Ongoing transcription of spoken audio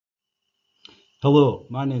Hello,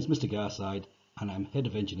 my name is Mr. Garside and I'm Head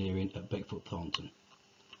of Engineering at Beckfoot Thornton.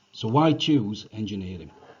 So why choose engineering?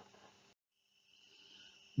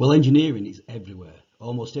 Well, engineering is everywhere.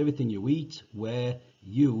 Almost everything you eat, wear,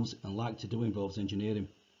 use and like to do involves engineering.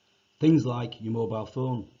 Things like your mobile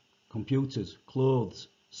phone, computers, clothes,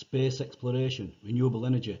 space exploration, renewable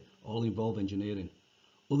energy all involve engineering.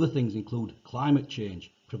 Other things include climate change,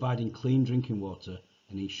 providing clean drinking water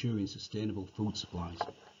and ensuring sustainable food supplies.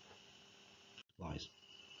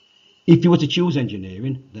 If you were to choose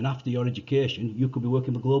engineering, then after your education, you could be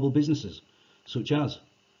working for global businesses such as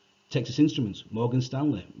Texas Instruments, Morgan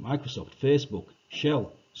Stanley, Microsoft, Facebook,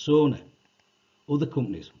 Shell, Sony. Other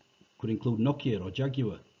companies could include Nokia or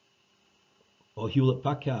Jaguar, or Hewlett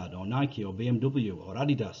Packard, or Nike, or BMW, or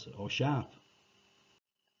Adidas, or Sharp.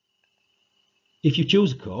 If you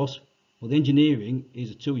choose a course, well, the engineering is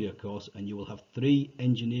a 2-year course and you will have 3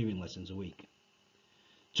 engineering lessons a week.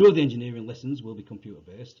 2 of the engineering lessons will be computer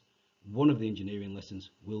based. 1 of the engineering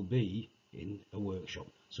lessons will be in a workshop,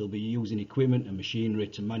 so we'll be using equipment and machinery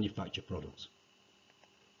to manufacture products.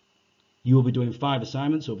 You will be doing 5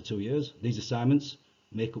 assignments over 2 years. These assignments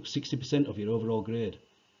make up 60% of your overall grade.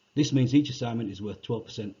 This means each assignment is worth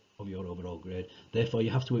 12% of your overall grade. Therefore,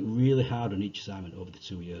 you have to work really hard on each assignment over the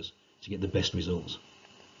 2 years to get the best results.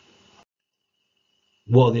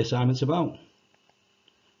 What are the assignments about?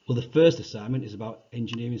 Well, the first assignment is about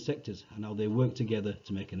engineering sectors and how they work together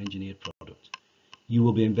to make an engineered product. You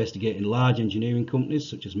will be investigating large engineering companies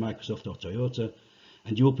such as Microsoft or Toyota,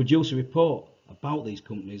 and you will produce a report about these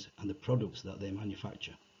companies and the products that they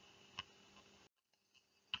manufacture.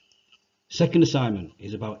 Second assignment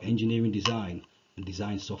is about engineering design and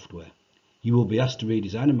design software. You will be asked to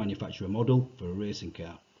redesign and manufacture a model for a racing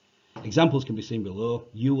car. Examples can be seen below.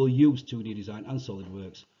 You will use 2D design and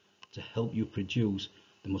SolidWorks to help you produce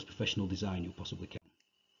the most professional design you possibly can.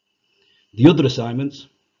 The other assignments,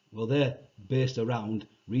 well, they're based around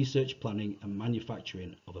research, planning and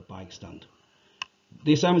manufacturing of a bike stand.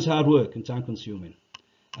 The assignments are hard work and time consuming,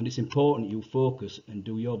 and it's important you focus and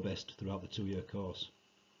do your best throughout the 2-year course.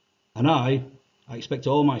 And I expect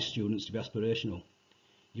all my students to be aspirational.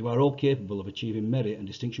 You are all capable of achieving merit and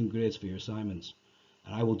distinction grades for your assignments,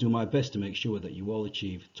 and I will do my best to make sure that you all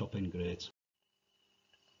achieve top-end grades.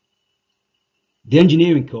 The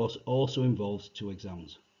engineering course also involves 2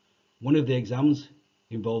 exams. One of the exams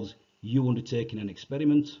involves you undertaking an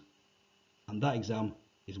experiment, and that exam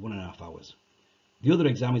is 1.5 hours. The other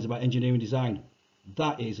exam is about engineering design.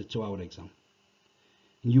 That is a 2-hour exam.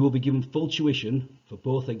 And you will be given full tuition for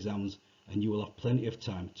both exams, and you will have plenty of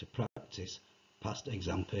time to practice past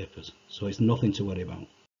exam papers, so it's nothing to worry about.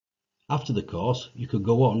 After the course, you could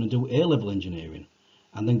go on and do A-level engineering,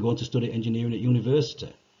 and then go on to study engineering at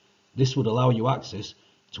university. This would allow you access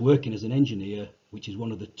to working as an engineer, which is one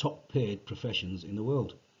of the top paid professions in the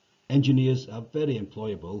world. Engineers are very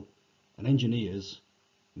employable, and engineers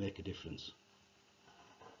make a difference.